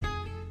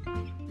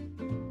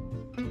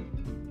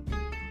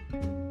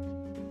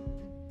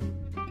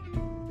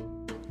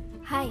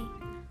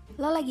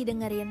Lo lagi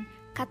dengerin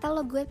Kata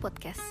Lo Gue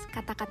Podcast,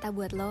 kata-kata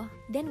buat lo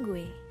dan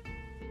gue.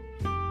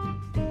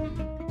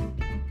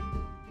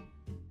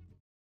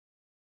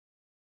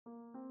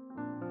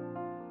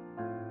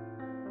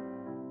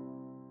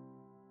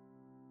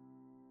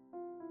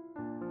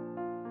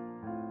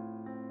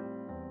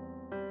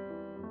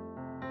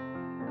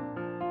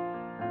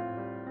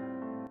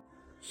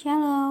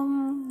 Shalom,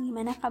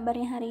 gimana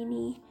kabarnya hari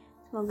ini?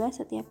 Semoga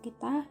setiap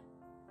kita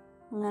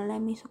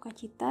mengalami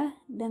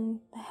sukacita dan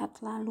sehat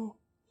selalu.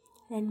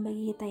 Dan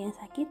bagi kita yang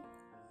sakit,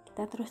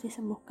 kita terus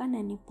disembuhkan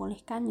dan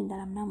dipulihkan di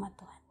dalam nama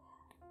Tuhan.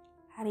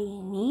 Hari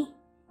ini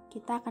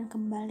kita akan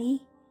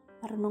kembali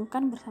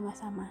merenungkan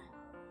bersama-sama.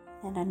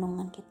 Dan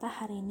renungan kita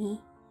hari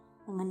ini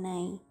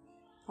mengenai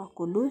Roh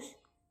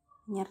Kudus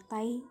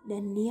menyertai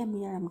dan diam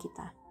di dalam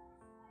kita.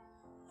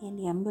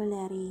 Yang diambil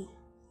dari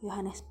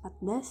Yohanes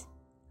 14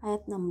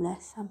 ayat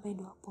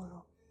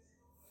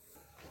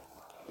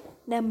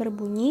 16-20. Dan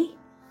berbunyi,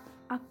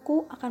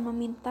 Aku akan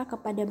meminta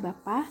kepada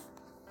Bapa,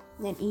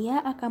 dan Ia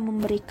akan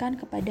memberikan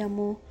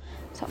kepadamu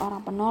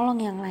seorang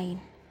penolong yang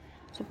lain,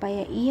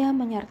 supaya Ia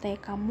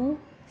menyertai kamu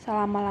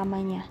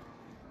selama-lamanya,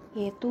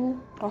 yaitu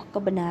Roh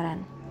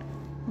kebenaran.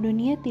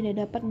 Dunia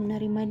tidak dapat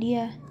menerima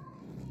Dia,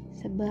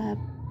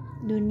 sebab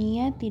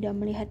dunia tidak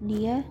melihat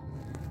Dia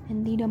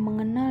dan tidak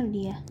mengenal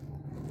Dia.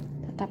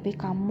 Tetapi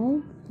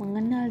kamu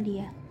mengenal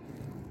Dia,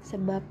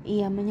 sebab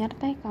Ia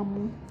menyertai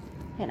kamu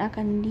dan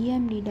akan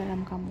diam di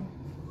dalam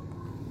kamu.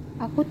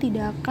 Aku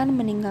tidak akan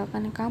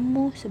meninggalkan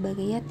kamu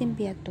sebagai yatim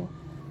piatu.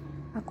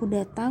 Aku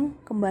datang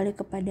kembali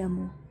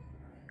kepadamu.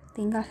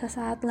 Tinggal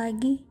sesaat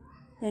lagi,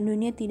 dan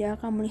dunia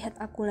tidak akan melihat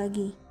aku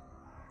lagi.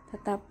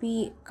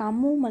 Tetapi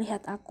kamu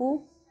melihat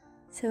aku,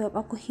 sebab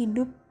aku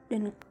hidup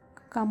dan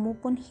kamu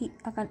pun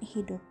akan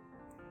hidup.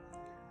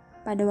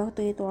 Pada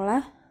waktu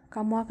itulah,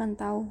 kamu akan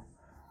tahu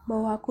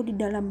bahwa aku di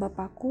dalam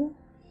Bapa-Ku,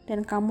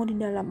 dan kamu di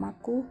dalam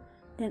aku,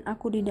 dan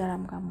aku di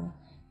dalam kamu.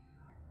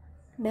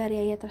 Dari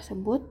ayat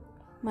tersebut,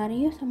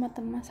 mari yuk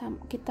sama-sama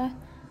kita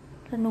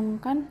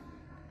renungkan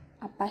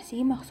apa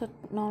sih maksud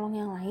penolong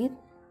yang lain,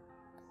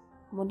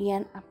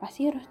 kemudian apa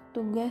sih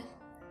tugas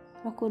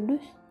Roh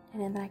Kudus,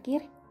 dan yang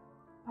terakhir,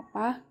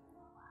 apakah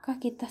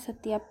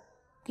setiap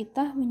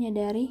kita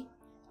menyadari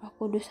Roh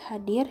Kudus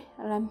hadir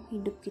dalam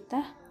hidup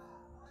kita?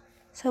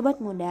 Sobat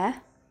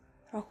muda,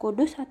 Roh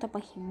Kudus atau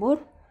penghibur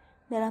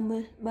dalam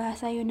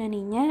bahasa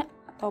Yunaninya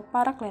atau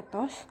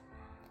parakletos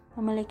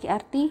memiliki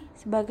arti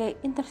sebagai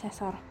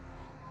intercesor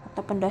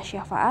atau pendoa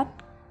syafaat,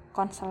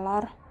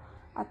 konselor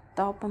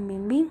atau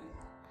pembimbing,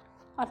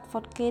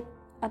 advocate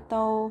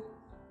atau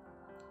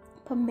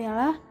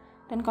pembela,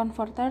 dan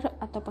comforter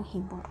atau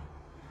penghibur.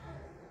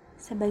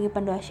 Sebagai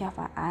pendoa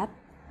syafaat,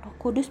 Roh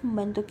Kudus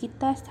membantu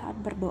kita saat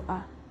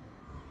berdoa.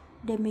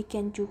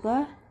 Demikian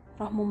juga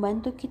Roh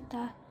membantu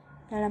kita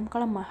dalam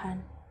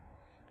kelemahan.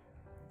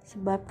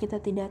 Sebab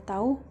kita tidak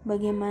tahu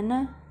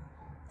bagaimana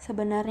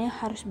sebenarnya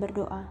harus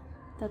berdoa,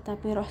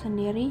 tetapi Roh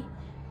sendiri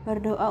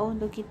berdoa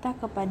untuk kita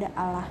kepada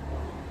Allah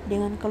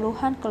dengan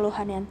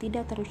keluhan-keluhan yang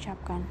tidak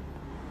terucapkan.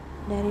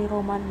 Dari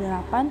Roma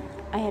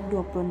 8 ayat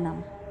 26.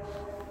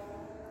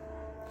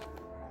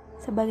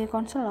 Sebagai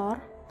konselor,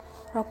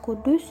 Roh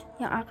Kudus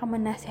yang akan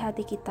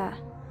menasihati kita.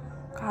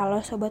 Kalau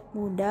sobat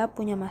muda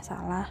punya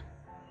masalah,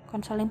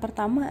 konseling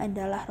pertama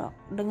adalah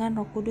dengan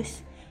Roh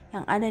Kudus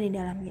yang ada di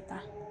dalam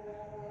kita.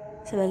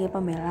 Sebagai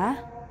pembela,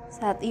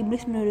 saat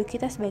iblis menuduh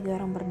kita sebagai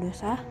orang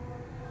berdosa,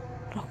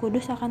 Roh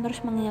Kudus akan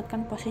terus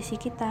mengingatkan posisi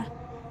kita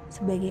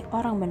sebagai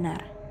orang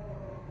benar.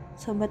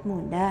 Sobat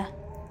muda,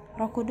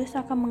 Roh Kudus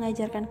akan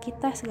mengajarkan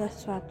kita segala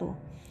sesuatu,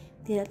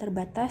 tidak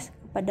terbatas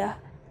kepada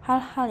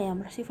hal-hal yang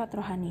bersifat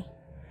rohani.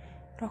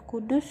 Roh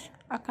Kudus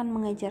akan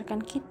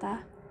mengajarkan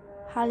kita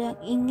hal yang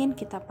ingin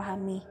kita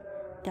pahami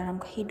dalam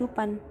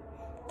kehidupan,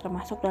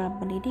 termasuk dalam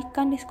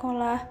pendidikan di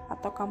sekolah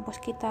atau kampus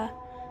kita,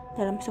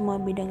 dalam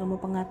semua bidang ilmu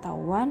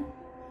pengetahuan,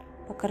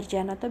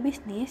 pekerjaan atau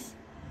bisnis,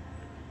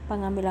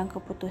 pengambilan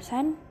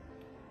keputusan,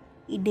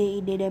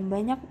 ide-ide, dan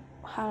banyak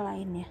hal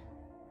lainnya.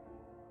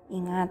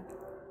 Ingat,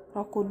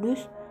 Roh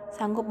Kudus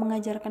sanggup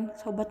mengajarkan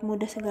sobat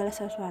muda segala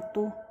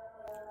sesuatu.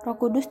 Roh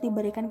Kudus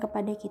diberikan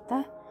kepada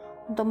kita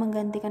untuk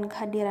menggantikan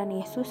kehadiran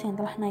Yesus yang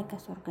telah naik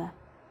ke surga.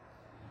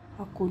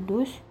 Roh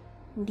Kudus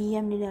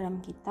diam di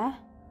dalam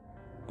kita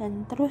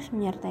dan terus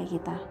menyertai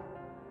kita.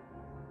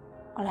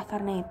 Oleh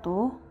karena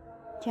itu,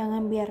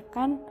 jangan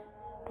biarkan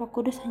Roh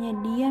Kudus hanya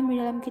diam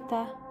di dalam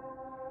kita.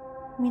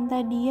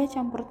 Minta Dia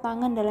campur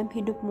tangan dalam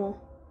hidupmu.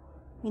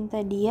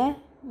 Minta Dia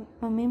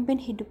memimpin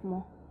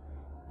hidupmu.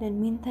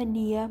 Dan minta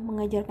Dia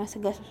mengajarkan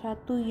segala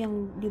sesuatu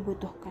yang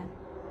dibutuhkan.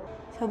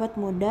 Sobat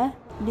muda,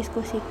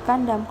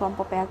 diskusikan dalam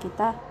kelompok PA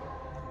kita.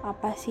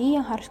 Apa sih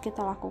yang harus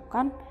kita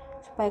lakukan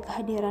supaya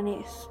kehadiran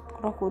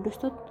Roh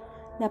Kudus itu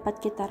dapat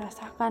kita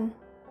rasakan.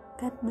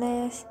 God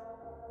bless.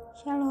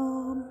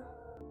 Shalom.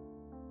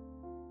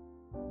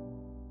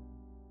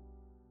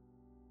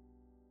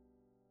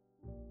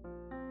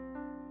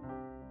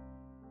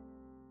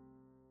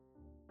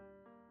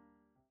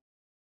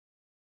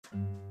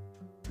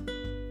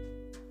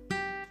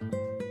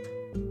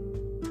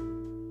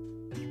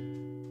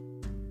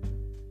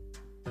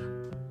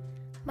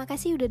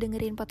 Makasih udah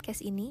dengerin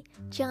podcast ini.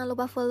 Jangan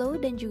lupa follow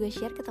dan juga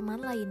share ke teman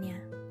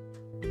lainnya.